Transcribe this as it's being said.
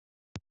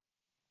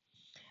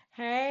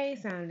Hey,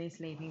 Soundly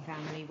Sleeping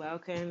Family,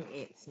 welcome.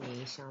 It's me,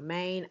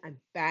 Charmaine. I'm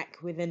back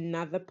with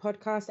another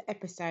podcast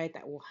episode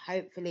that will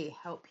hopefully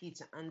help you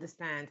to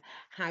understand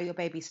how your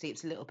baby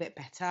sleeps a little bit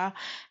better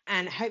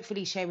and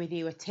hopefully share with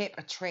you a tip,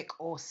 a trick,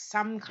 or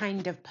some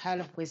kind of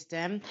pearl of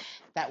wisdom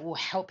that will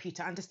help you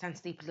to understand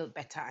sleep a little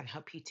better and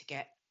help you to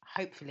get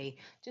hopefully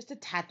just a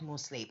tad more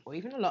sleep or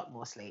even a lot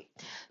more sleep.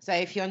 So,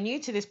 if you're new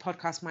to this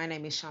podcast, my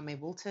name is Charmaine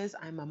Walters.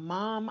 I'm a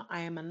mom,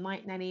 I am a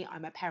night nanny,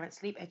 I'm a parent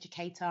sleep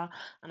educator,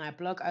 and I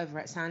blog over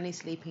at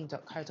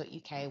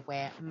soundlysleeping.co.uk,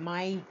 where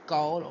my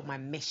goal or my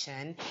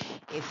mission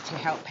is to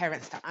help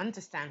parents to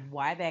understand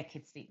why their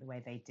kids sleep the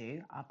way they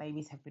do. Our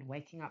babies have been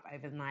waking up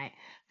overnight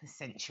for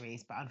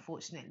centuries, but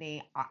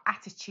unfortunately, our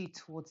attitude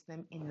towards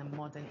them in the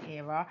modern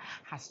era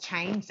has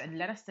changed and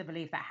led us to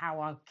believe that how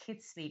our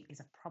kids sleep is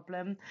a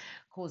problem,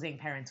 causing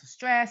parental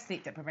stress,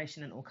 sleep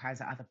deprivation, and all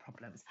kinds of other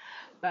problems.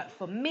 But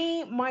for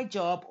me, my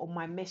job or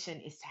my mission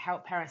is to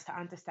help parents to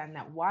understand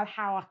that while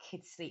how our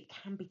kids sleep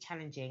can be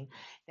challenging,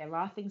 there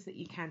are things that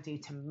you can do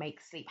to make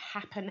sleep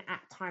happen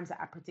at times that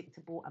are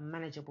predictable and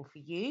manageable for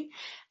you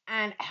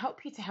and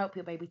help you to help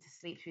your baby to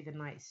sleep through the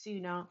night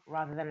sooner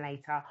rather than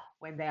later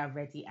when they are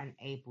ready and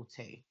able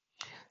to.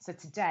 So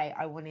today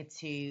I wanted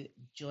to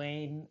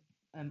join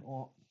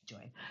or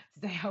join.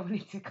 Today I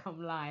wanted to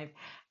come live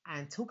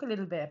and talk a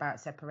little bit about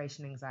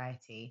separation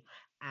anxiety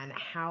and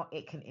how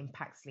it can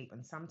impact sleep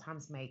and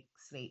sometimes make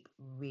sleep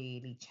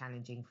really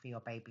challenging for your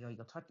baby or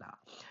your toddler.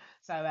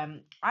 So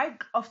I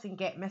often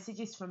get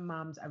messages from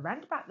mums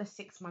around about the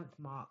 6 month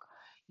mark.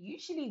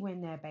 Usually,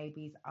 when their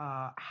babies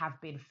are have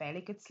been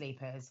fairly good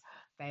sleepers,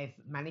 they've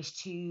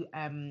managed to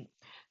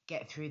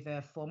get through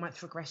the 4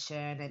 month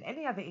regression and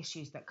any other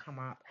issues that come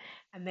up,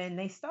 and then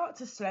they start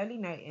to slowly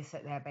notice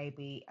that their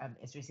baby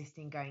is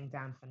resisting going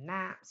down for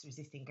naps,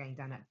 resisting going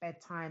down at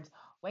bedtimes,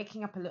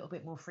 waking up a little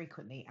bit more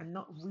frequently, and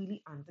not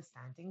really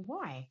understanding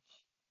why.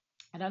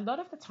 And a lot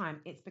of the time,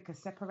 it's because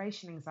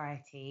separation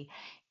anxiety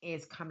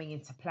is coming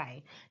into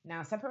play.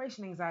 Now,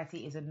 separation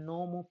anxiety is a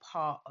normal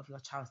part of your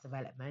child's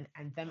development,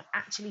 and them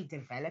actually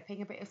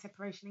developing a bit of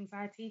separation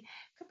anxiety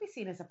could be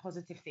seen as a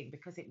positive thing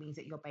because it means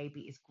that your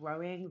baby is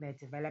growing, they're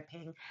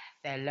developing,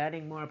 they're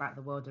learning more about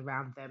the world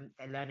around them,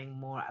 they're learning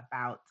more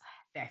about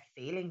their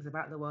feelings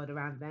about the world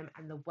around them,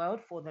 and the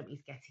world for them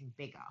is getting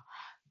bigger.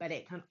 But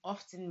it can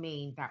often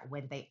mean that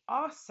when they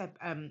are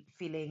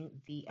feeling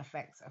the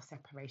effects of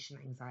separation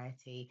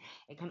anxiety,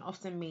 it can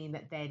often mean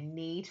that their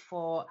need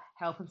for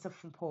help and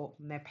support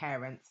from their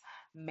parents,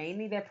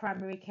 mainly their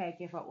primary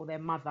caregiver or their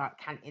mother,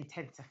 can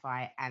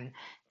intensify, and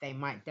they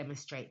might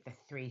demonstrate the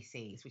three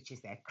C's, which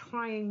is they're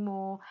crying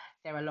more,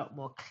 they're a lot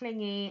more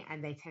clingy,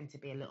 and they tend to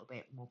be a little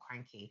bit more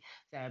cranky.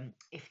 So,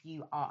 if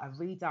you are a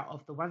reader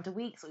of the Wonder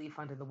Weeks or you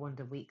find the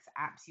Wonder Weeks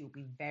apps, you'll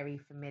be very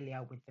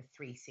familiar with the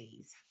three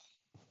C's.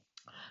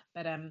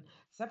 But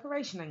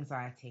separation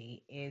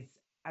anxiety is,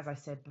 as I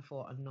said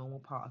before, a normal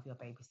part of your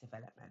baby's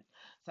development.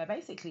 So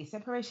basically,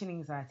 separation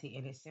anxiety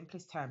in its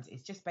simplest terms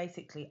is just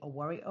basically a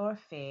worry or a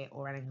fear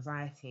or an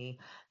anxiety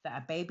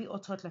that a baby or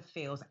toddler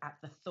feels at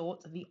the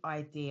thought, the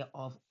idea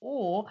of,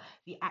 or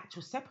the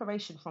actual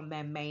separation from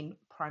their main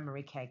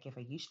primary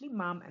caregiver, usually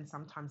mum and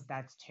sometimes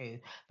dad too,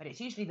 but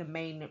it's usually the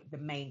main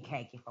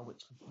caregiver,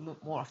 which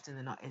more often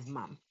than not is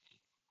mum.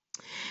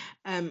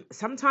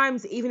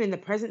 Sometimes, even in the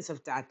presence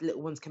of dad,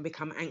 little ones can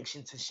become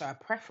anxious to show a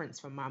preference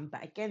for mum.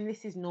 But again,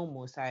 this is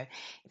normal. So,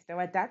 if there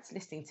are dads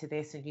listening to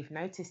this and you've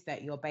noticed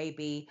that your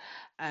baby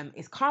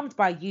is calmed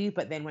by you,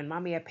 but then when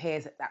mummy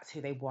appears, that's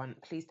who they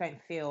want, please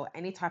don't feel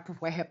any type of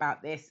way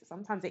about this.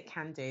 Sometimes it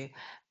can do,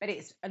 but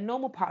it's a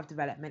normal part of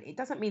development. It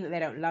doesn't mean that they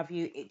don't love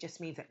you, it just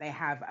means that they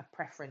have a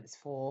preference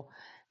for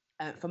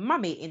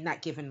mummy in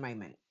that given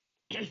moment.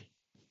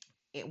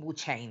 It will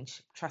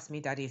change. Trust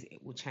me, daddies,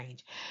 it will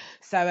change.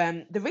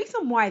 So, the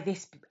reason why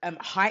this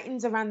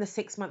heightens around the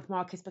 6 month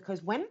mark is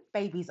because when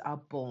babies are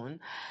born,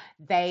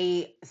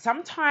 they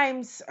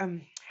sometimes,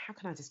 how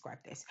can I describe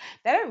this?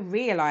 They don't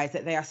realize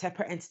that they are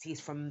separate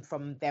entities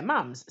from their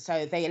mums.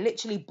 So they are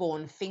literally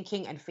born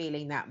thinking and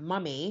feeling that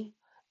mummy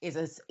is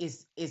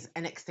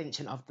an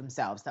extension of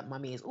themselves, that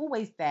mummy is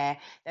always there.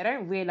 They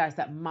don't realize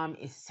that mum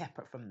is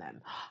separate from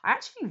them. I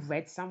actually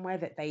read somewhere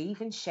that they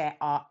even share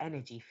our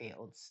energy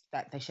fields,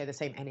 that they share the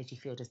same energy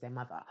field as their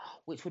mother,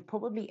 which would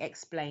probably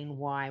explain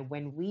why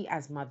when we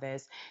as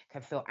mothers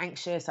can feel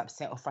anxious,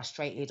 upset, or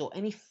frustrated, or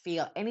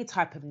feel any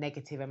type of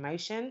negative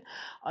emotion,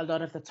 a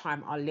lot of the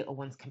time our little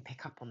ones can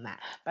pick up on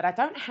that. But I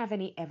don't have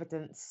any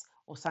evidence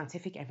or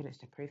scientific evidence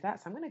to prove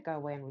that. So I'm going to go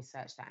away and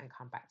research that and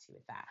come back to you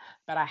with that.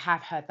 But I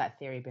have heard that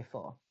theory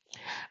before.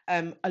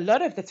 A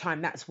lot of the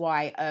time, that's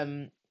why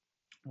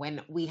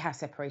when we have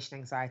separation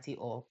anxiety,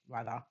 or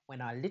rather,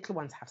 when our little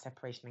ones have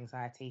separation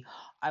anxiety,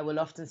 I will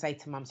often say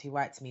to mums who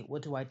write to me,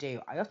 what do?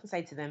 I often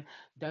say to them,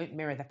 don't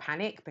mirror the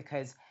panic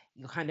because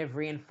you're kind of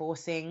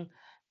reinforcing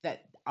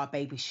that our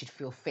babies should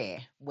feel fear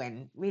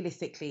when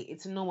realistically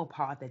it's a normal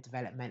part of their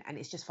development and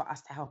it's just for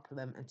us to help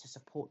them and to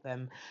support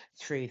them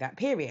through that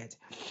period.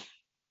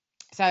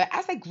 So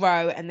as they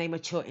grow and they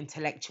mature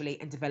intellectually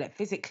and develop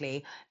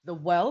physically, the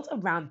world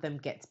around them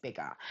gets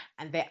bigger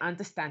and their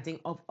understanding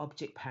of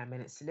object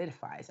permanence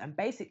solidifies. And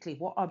basically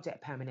what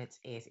object permanence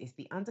is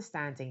the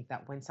understanding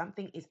that when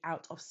something is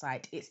out of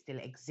sight, it still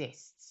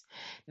exists.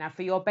 Now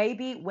for your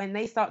baby, when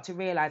they start to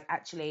realize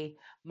actually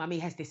mummy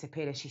has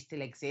disappeared and she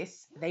still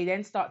exists, they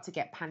then start to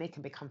get panic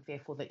and become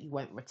fearful that you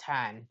won't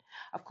return.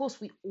 Of course,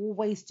 we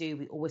always do,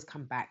 we always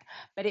come back,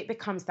 but it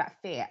becomes that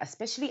fear,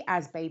 especially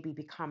as baby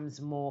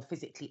becomes more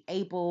physically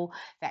able,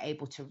 they're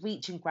able to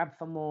reach and grab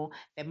for more.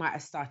 They might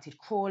have started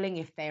crawling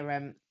if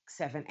they're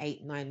 7,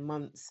 8, 9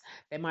 months.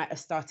 They might have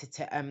started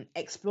to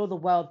explore the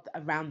world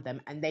around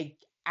them, and they,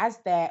 as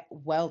their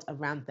world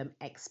around them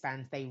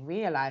expands, they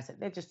realize that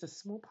they're just a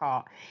small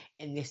part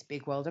in this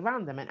big world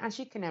around them. And as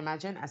you can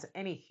imagine, as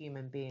any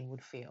human being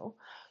would feel,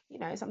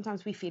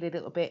 sometimes we feel a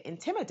little bit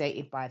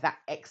intimidated by that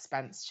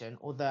expansion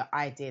or the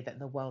idea that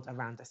the world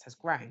around us has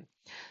grown.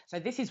 So,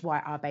 this is why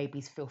our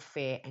babies feel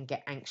fear and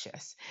get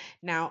anxious.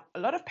 Now, a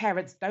lot of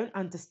parents don't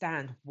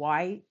understand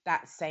why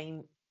that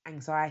same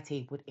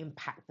anxiety would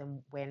impact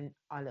them when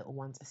our little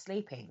ones are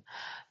sleeping.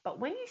 But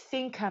when you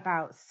think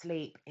about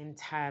sleep in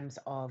terms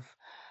of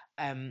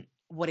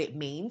what it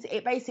means,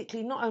 it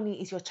basically not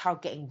only is your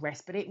child getting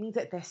rest, but it means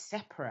that they're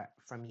separate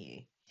from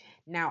you.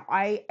 Now,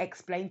 I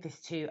explained this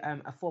to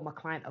a former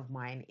client of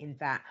mine in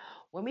that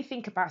when we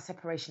think about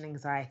separation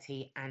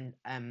anxiety and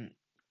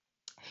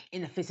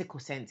in the physical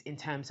sense, in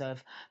terms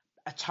of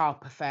a child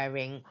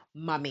preferring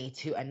mummy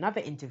to another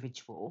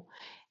individual,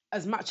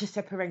 as much as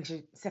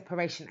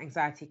separation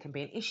anxiety can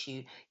be an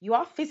issue, you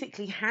are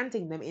physically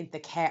handing them in the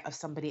care of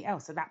somebody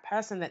else. So that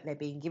person that they're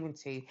being given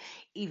to,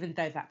 even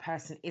though that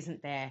person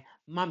isn't their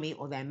mummy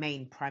or their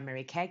main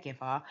primary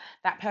caregiver,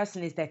 that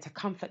person is there to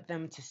comfort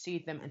them, to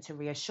soothe them, and to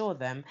reassure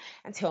them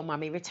until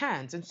mummy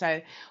returns. And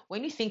so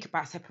when you think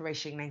about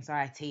separation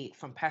anxiety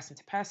from person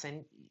to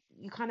person,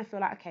 you kind of feel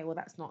like, okay, well,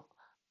 that's not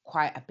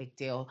quite a big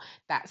deal.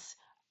 That's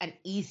an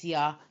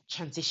easier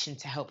transition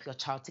to help your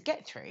child to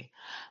get through.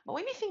 But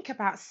when you think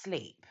about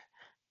sleep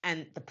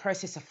and the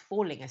process of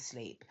falling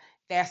asleep,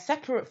 they're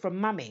separate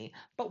from mummy,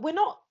 but we're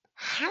not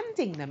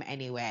handing them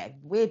anywhere.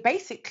 We're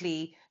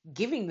basically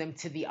giving them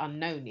to the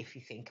unknown, if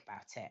you think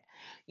about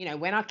it.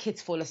 When our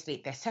kids fall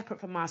asleep, they're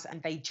separate from us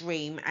and they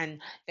dream, and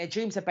their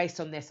dreams are based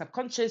on their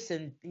subconscious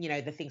and,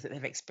 the things that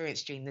they've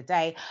experienced during the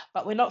day,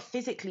 but we're not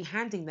physically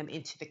handing them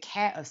into the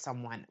care of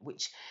someone,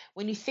 which,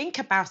 when you think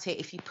about it,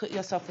 if you put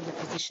yourself in the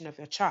position of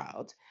your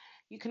child,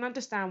 you can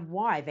understand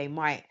why they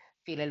might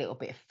feel a little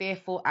bit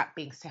fearful at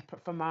being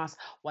separate from us,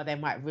 why they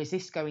might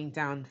resist going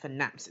down for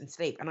naps and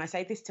sleep. And I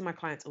say this to my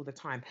clients all the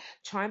time: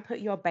 try and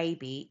put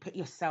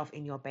yourself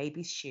in your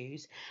baby's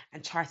shoes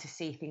and try to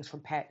see things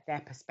from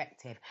their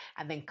perspective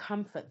and then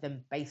comfort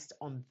them based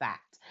on that.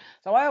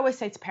 So I always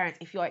say to parents,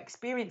 if you're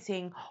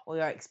experiencing or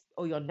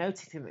you're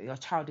noticing that your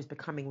child is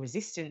becoming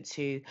resistant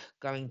to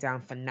going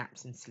down for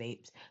naps and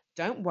sleeps,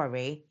 don't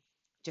worry,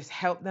 just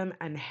help them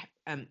and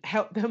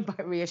help them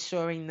by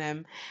reassuring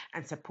them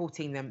and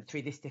supporting them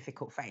through this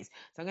difficult phase.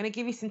 So I'm going to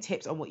give you some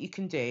tips on what you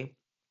can do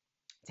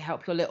to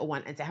help your little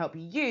one and to help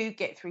you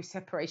get through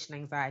separation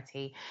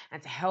anxiety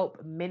and to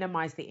help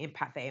minimize the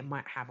impact that it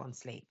might have on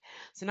sleep.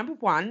 So, number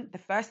one, the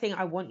first thing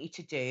I want you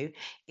to do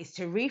is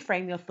to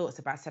reframe your thoughts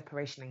about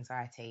separation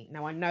anxiety.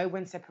 Now, I know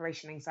when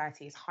separation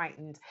anxiety is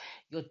heightened,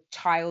 your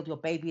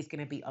baby is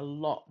going to be a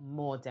lot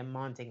more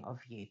demanding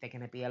of you. They're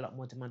going to be a lot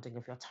more demanding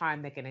of your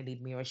time. They're going to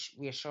need more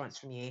reassurance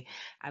from you.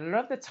 And a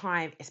lot of the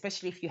time,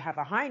 especially if you have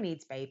a high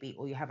needs baby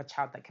or you have a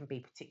child that can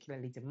be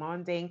particularly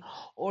demanding,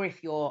 or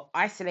if you're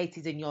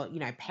isolated and you're,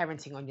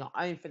 parenting on your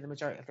own for the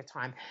majority of the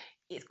time,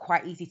 it's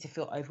quite easy to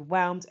feel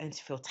overwhelmed and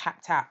to feel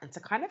tapped out and to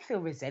kind of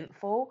feel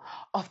resentful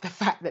of the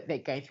fact that they're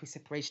going through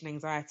separation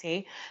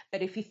anxiety.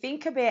 But if you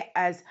think of it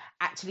as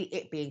actually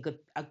it being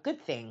a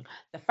good thing,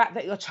 the fact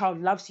that your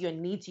child loves you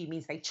and needs you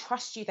means they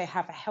trust you, they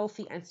have a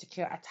healthy and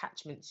secure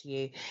attachment to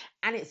you,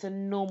 and it's a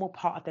normal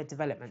part of their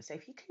development. So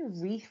if you can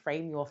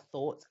reframe your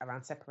thoughts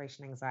around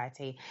separation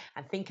anxiety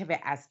and think of it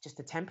as just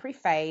a temporary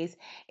phase,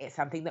 it's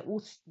something that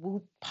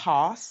will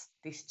pass.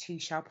 This too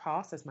shall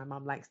pass, as my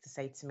mum likes to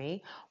say to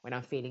me when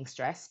I'm feeling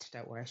stressed.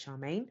 Don't worry,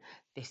 Charmaine,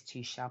 this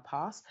too shall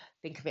pass.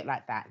 Think of it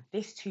like that.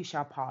 This too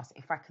shall pass.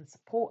 If I can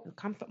support and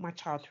comfort my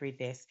child through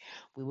this,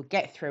 we will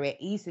get through it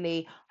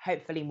easily,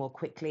 hopefully more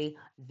quickly.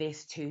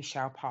 This too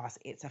shall pass.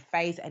 It's a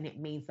phase and it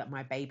means that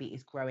my baby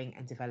is growing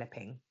and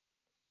developing.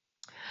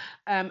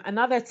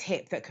 Another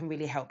tip that can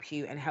really help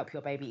you and help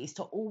your baby is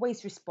to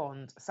always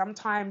respond.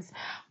 Sometimes,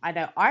 I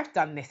know I've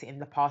done this in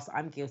the past.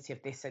 I'm guilty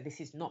of this, so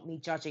this is not me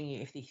judging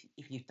you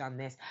if you've done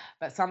this.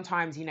 But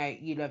sometimes,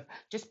 you'll have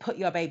just put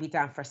your baby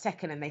down for a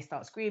second and they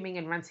start screaming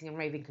and ranting and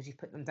raving because you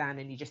put them down,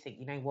 and you just think,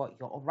 you know what,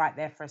 you're all right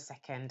there for a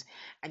second,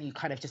 and you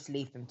kind of just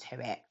leave them to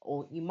it.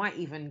 Or you might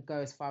even go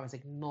as far as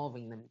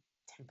ignoring them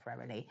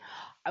temporarily.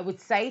 I would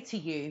say to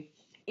you,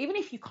 even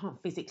if you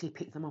can't physically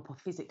pick them up or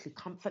physically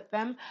comfort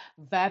them,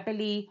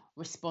 verbally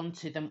respond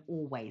to them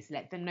always.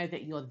 Let them know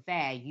that you're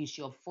there. Use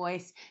your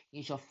voice,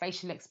 use your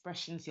facial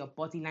expressions, your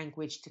body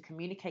language to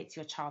communicate to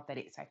your child that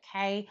it's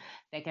okay.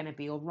 They're going to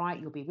be all right.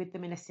 You'll be with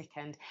them in a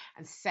second,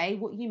 and say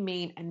what you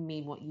mean and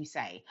mean what you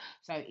say.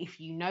 So if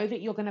you know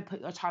that you're going to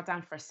put your child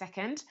down for a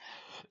second,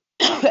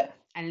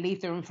 and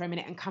leave the room for a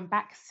minute and come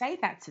back, say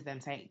that to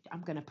them. Say, I'm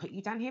going to put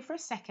you down here for a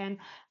second.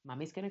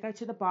 Mummy's going to go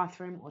to the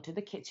bathroom or to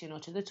the kitchen or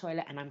to the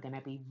toilet, and I'm going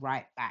to be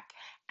right back.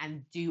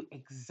 And do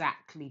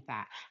exactly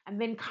that. And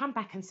then come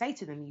back and say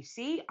to them, you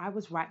see, I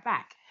was right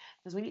back.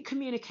 Because when you're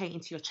communicating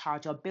to your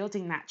child, you're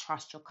building that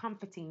trust, you're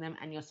comforting them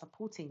and you're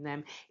supporting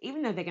them.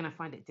 Even though they're going to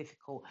find it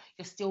difficult,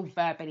 you're still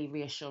verbally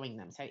reassuring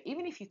them. So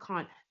even if you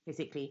can't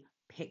physically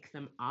pick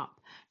them up,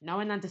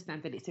 know and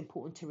understand that it's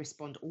important to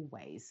respond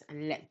always,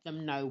 and let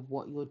them know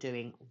what you're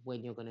doing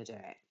when you're going to do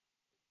it.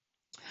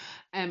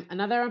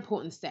 Another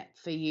important step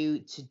for you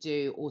to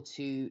do, or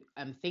to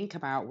think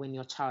about when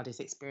your child is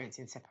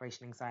experiencing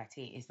separation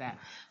anxiety, is that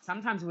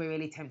sometimes we're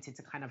really tempted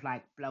to kind of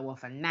like blow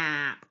off a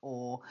nap,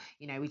 or,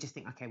 we just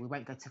think, okay, we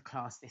won't go to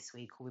class this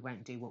week, or we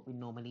won't do what we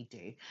normally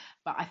do.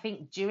 But I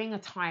think during a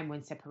time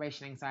when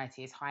separation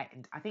anxiety is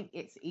heightened, I think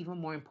it's even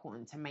more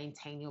important to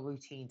maintain your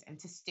routines and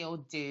to still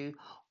do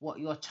what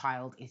your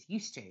child is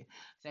used to.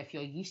 So if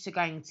you're used to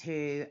going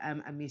to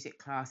a music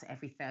class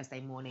every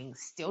Thursday morning,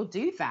 still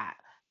do that.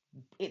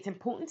 It's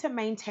important to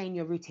maintain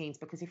your routines,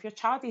 because if your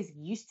child is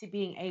used to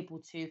being able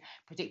to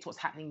predict what's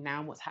happening now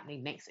and what's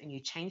happening next, and you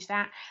change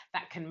that,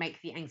 that can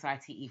make the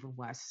anxiety even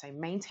worse. So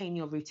maintain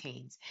your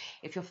routines.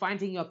 If you're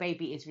finding your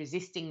baby is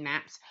resisting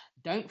naps,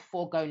 don't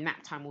forego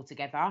nap time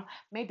altogether.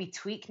 Maybe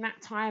tweak nap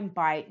time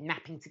by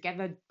napping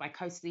together, by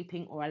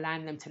co-sleeping, or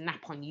allowing them to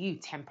nap on you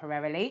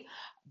temporarily.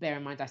 Bear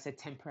in mind I said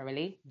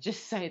temporarily,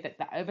 just so that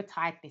the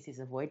overtiredness is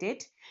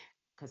avoided,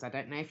 because I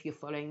don't know if you're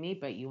following me,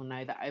 but you'll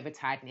know that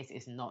overtiredness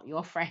is not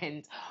your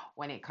friend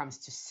when it comes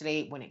to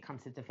sleep, when it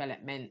comes to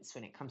developments,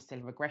 when it comes to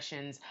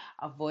regressions.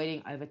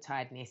 Avoiding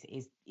overtiredness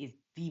is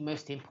the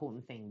most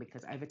important thing,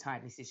 because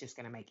overtiredness is just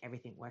going to make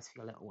everything worse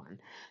for your little one.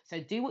 So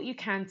do what you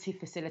can to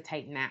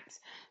facilitate naps.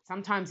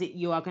 Sometimes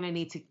you are going to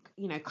need to,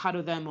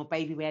 cuddle them or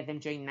baby wear them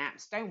during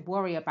naps. Don't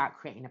worry about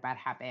creating a bad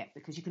habit,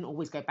 because you can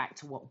always go back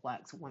to what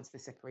works once the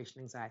separation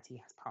anxiety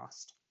has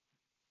passed.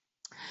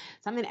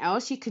 Something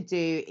else you could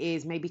do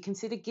is maybe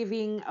consider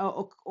giving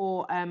or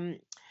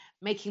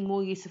making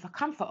more use of a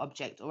comfort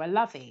object or a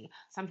lovey,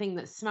 something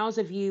that smells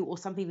of you, or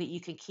something that you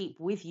can keep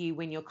with you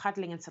when you're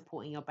cuddling and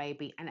supporting your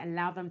baby, and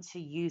allow them to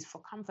use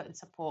for comfort and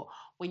support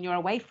when you're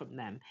away from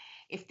them.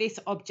 If this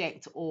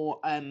object or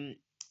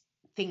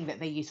thing that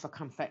they use for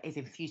comfort is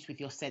infused with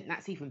your scent,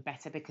 that's even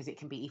better, because it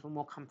can be even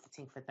more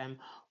comforting for them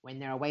when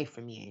they're away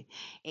from you.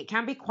 It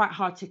can be quite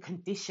hard to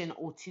condition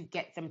or to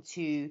get them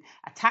to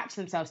attach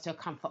themselves to a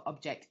comfort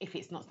object if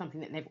it's not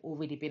something that they've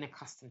already been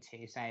accustomed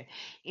to. So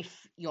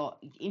if you're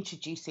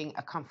introducing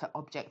a comfort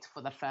object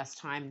for the first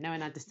time, know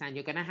and understand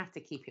you're going to have to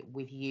keep it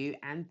with you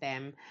and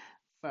them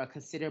for a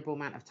considerable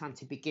amount of time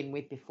to begin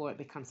with, before it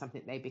becomes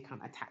something they become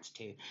attached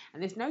to.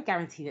 And there's no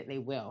guarantee that they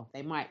will.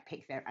 They might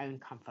pick their own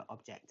comfort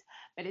object,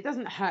 but it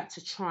doesn't hurt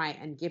to try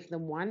and give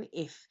them one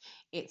if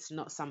it's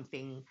not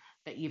something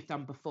that you've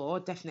done before.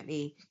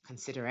 Definitely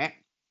consider it.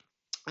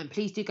 And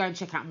please do go and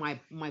check out my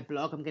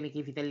blog. I'm going to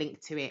give you the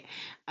link to it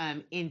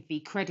in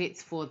the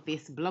credits for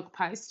this blog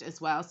post as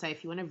well. So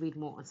if you want to read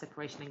more on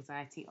separation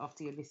anxiety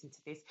after you listen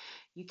to this,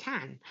 you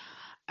can.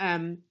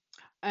 Um,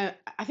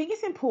 I think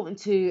it's important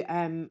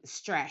to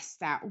stress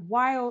that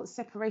while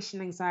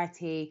separation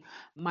anxiety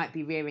might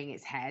be rearing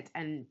its head,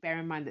 and bear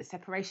in mind that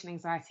separation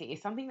anxiety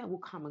is something that will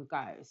come and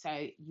go. So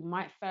you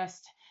might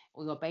first,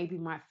 or your baby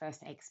might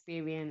first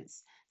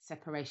experience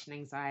separation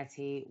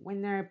anxiety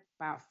when they're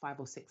about 5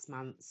 or 6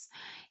 months.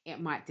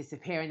 It might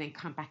disappear and then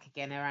come back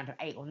again around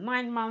 8 or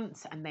 9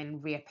 months, and then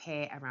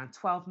reappear around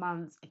 12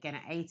 months, again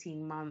at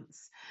 18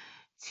 months.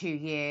 2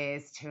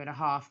 years,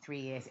 2.5, 3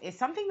 years. It's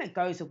something that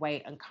goes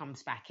away and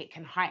comes back. It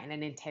can heighten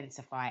and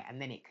intensify, and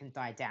then it can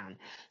die down.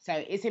 So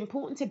it's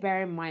important to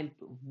bear in mind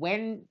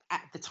when,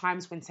 at the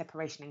times when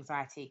separation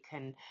anxiety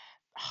can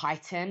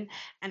heighten,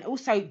 and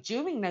also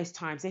during those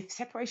times, if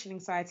separation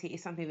anxiety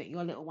is something that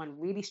your little one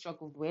really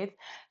struggled with,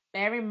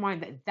 bear in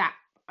mind that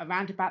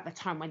around about the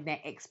time when they're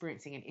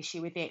experiencing an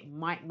issue with it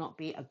might not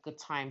be a good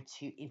time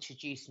to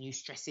introduce new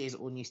stresses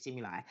or new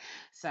stimuli.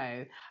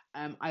 So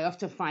I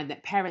often find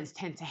that parents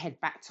tend to head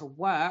back to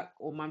work,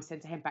 or mums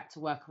tend to head back to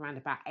work around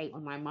about 8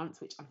 or 9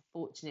 months, which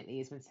unfortunately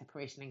is when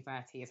separation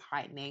anxiety is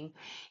heightening.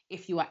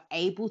 If you are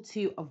able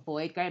to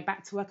avoid going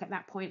back to work at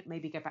that point,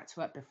 maybe go back to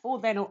work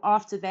before then or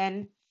after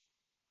then.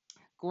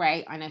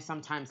 Great. I know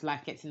sometimes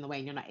life gets in the way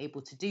and you're not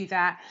able to do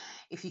that.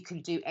 If you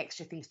can do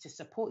extra things to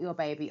support your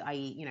baby,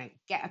 i.e.,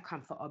 get a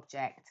comfort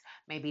object,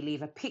 maybe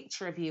leave a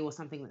picture of you or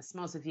something that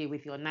smells of you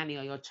with your nanny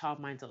or your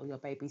childminder or your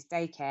baby's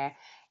daycare,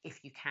 if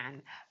you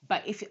can.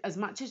 But if, as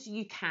much as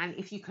you can,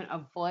 if you can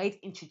avoid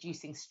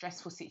introducing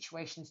stressful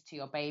situations to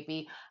your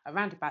baby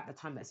around about the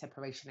time that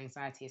separation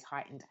anxiety is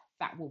heightened,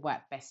 that will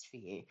work best for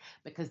you,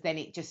 because then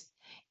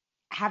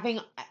having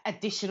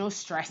additional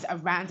stress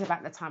around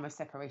about the time of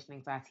separation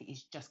anxiety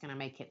is just going to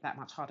make it that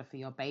much harder for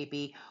your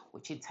baby,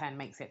 which in turn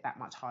makes it that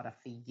much harder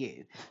for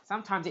you.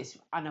 Sometimes it's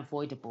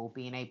unavoidable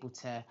being able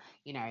to,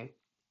 you know,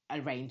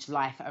 arrange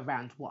life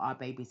around what our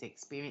baby's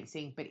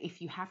experiencing. But if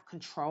you have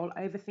control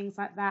over things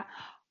like that,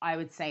 I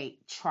would say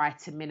try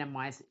to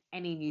minimize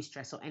any new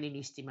stress or any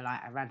new stimuli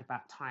around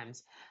about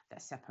times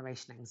that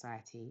separation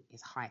anxiety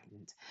is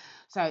heightened.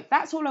 So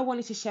that's all I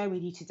wanted to share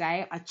with you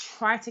today. I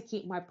try to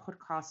keep my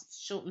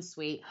podcast short and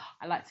sweet.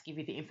 I like to give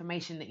you the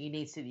information that you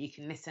need so that you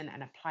can listen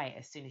and apply it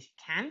as soon as you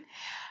can.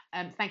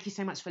 Thank you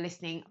so much for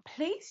listening.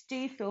 Please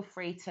do feel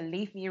free to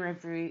leave me a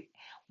review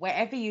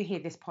wherever you hear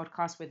this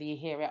podcast, whether you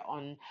hear it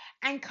on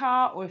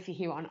Anchor or if you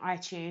hear it on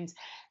iTunes.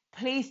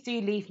 Please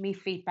do leave me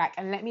feedback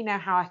and let me know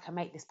how I can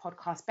make this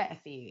podcast better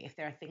for you. If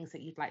there are things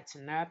that you'd like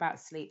to know about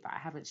sleep that I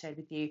haven't shared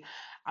with you,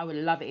 I would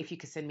love it if you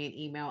could send me an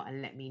email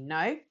and let me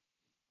know.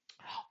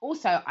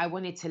 Also, I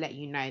wanted to let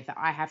you know that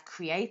I have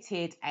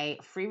created a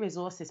free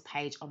resources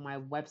page on my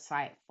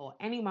website for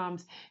any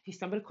mums who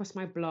stumble across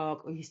my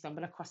blog or who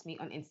stumble across me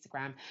on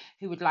Instagram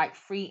who would like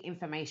free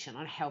information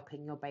on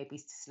helping your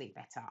babies to sleep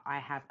better. I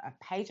have a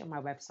page on my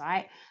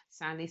website,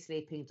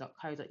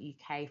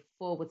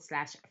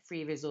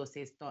 soundlysleeping.co.uk/free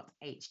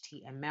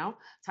resources.html.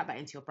 Type that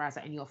into your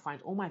browser and you'll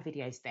find all my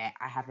videos there.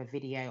 I have a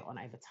video on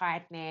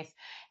overtiredness,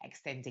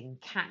 extending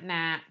cat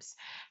naps,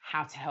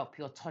 how to help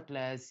your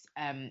toddlers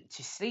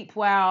to sleep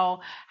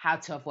well, how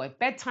to avoid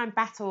bedtime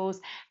battles.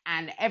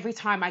 And every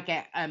time I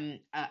get a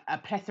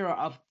plethora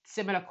of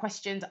similar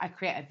questions, I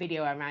create a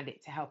video around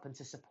it to help and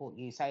to support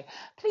you. So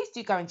please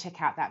do go and check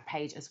out that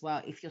page as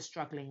well if you're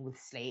struggling with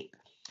sleep.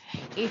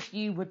 If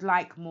you would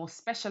like more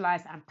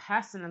specialized and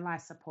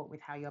personalized support with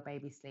how your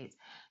baby sleeps,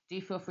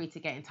 do feel free to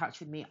get in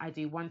touch with me. I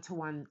do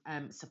one-to-one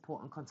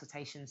support and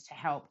consultations to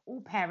help all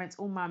parents,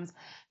 all mums,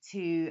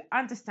 to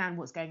understand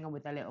what's going on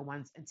with their little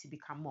ones and to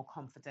become more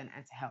confident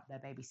and to help their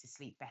babies to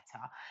sleep better.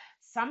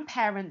 Some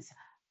parents,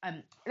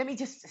 let me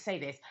just say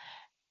this.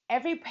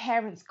 Every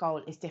parent's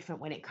goal is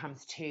different when it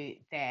comes to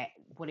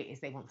what it is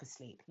they want for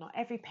sleep. Not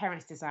every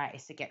parent's desire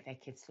is to get their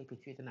kids sleeping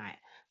through the night.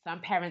 Some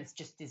parents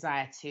just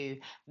desire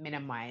to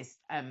minimize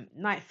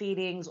night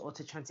feedings or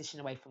to transition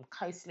away from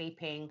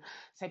co-sleeping.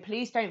 So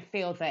please don't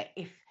feel that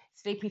if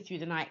sleeping through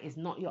the night is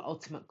not your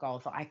ultimate goal,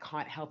 that I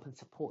can't help and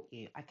support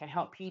you. I can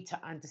help you to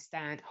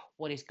understand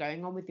what is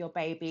going on with your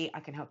baby.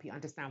 I can help you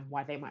understand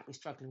why they might be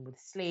struggling with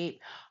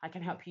sleep. I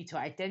can help you to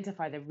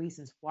identify the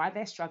reasons why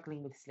they're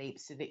struggling with sleep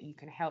so that you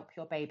can help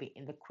your baby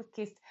in the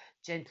quickest,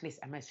 gentlest,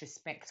 and most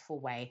respectful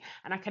way.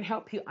 And I can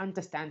help you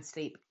understand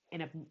sleep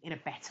in a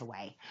better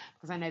way,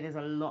 because I know there's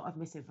a lot of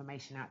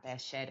misinformation out there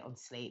shared on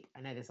sleep.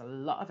 I know there's a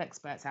lot of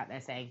experts out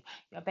there saying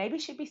your baby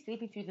should be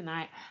sleeping through the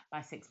night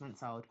by 6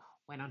 months old,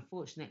 when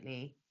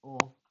unfortunately, or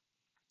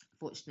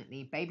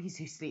fortunately, babies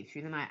who sleep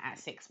through the night at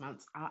 6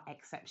 months are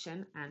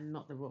exception and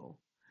not the rule.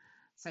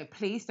 So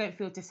please don't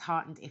feel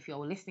disheartened if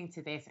you're listening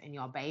to this and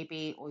your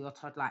baby or your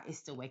toddler is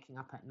still waking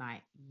up at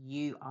night.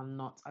 You are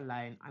not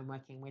alone. I'm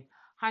working with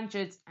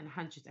hundreds and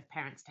hundreds of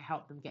parents to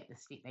help them get the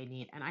sleep they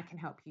need, and I can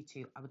help you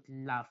too. I would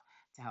love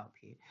to help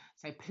you.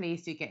 So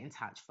please do get in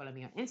touch. Follow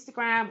me on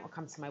Instagram or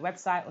come to my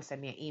website or send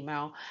me an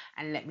email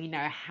and let me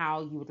know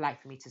how you would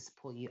like for me to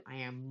support you. I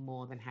am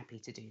more than happy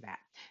to do that.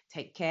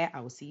 Take care. I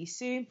will see you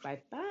soon.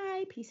 Bye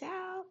bye. Peace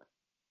out.